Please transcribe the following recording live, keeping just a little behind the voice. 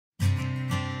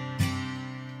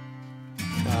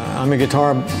I'm a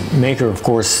guitar maker, of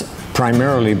course,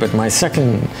 primarily, but my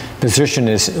second position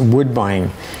is wood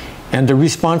buying. And the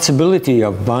responsibility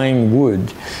of buying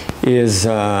wood is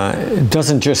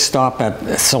doesn't just stop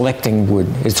at selecting wood.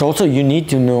 It's also, you need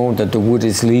to know that the wood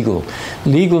is legal.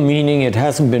 Legal meaning it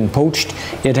hasn't been poached,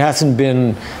 it hasn't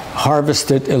been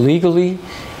harvested illegally,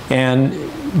 and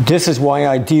this is why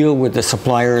I deal with the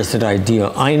suppliers that I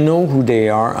deal. I know who they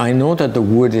are. I know that the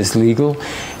wood is legal,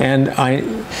 and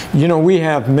we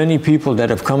have many people that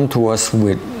have come to us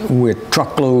with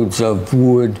truckloads of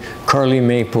wood, curly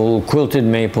maple, quilted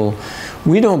maple.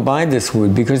 We don't buy this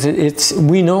wood because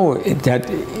we know that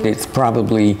it's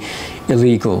probably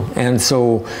illegal, and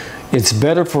so it's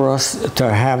better for us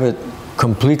to have it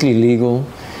completely legal,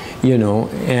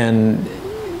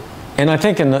 and I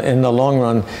think in the long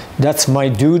run, that's my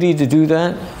duty to do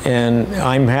that, and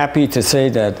I'm happy to say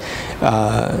that,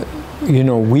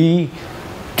 we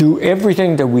do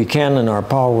everything that we can in our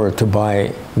power to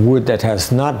buy wood that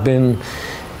has not been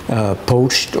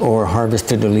poached or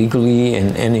harvested illegally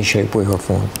in any shape, way, or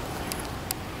form.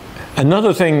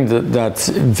 Another thing that's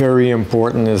very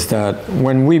important is that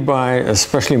when we buy,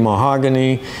 especially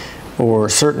mahogany or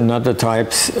certain other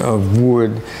types of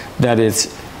wood, that it's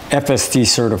FST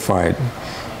certified,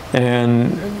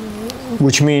 and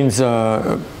which means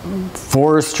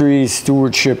Forestry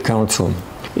Stewardship Council.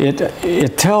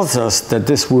 It tells us that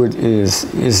this wood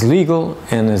is legal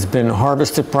and has been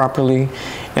harvested properly,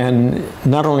 and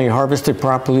not only harvested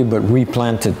properly but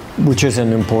replanted, which is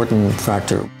an important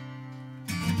factor.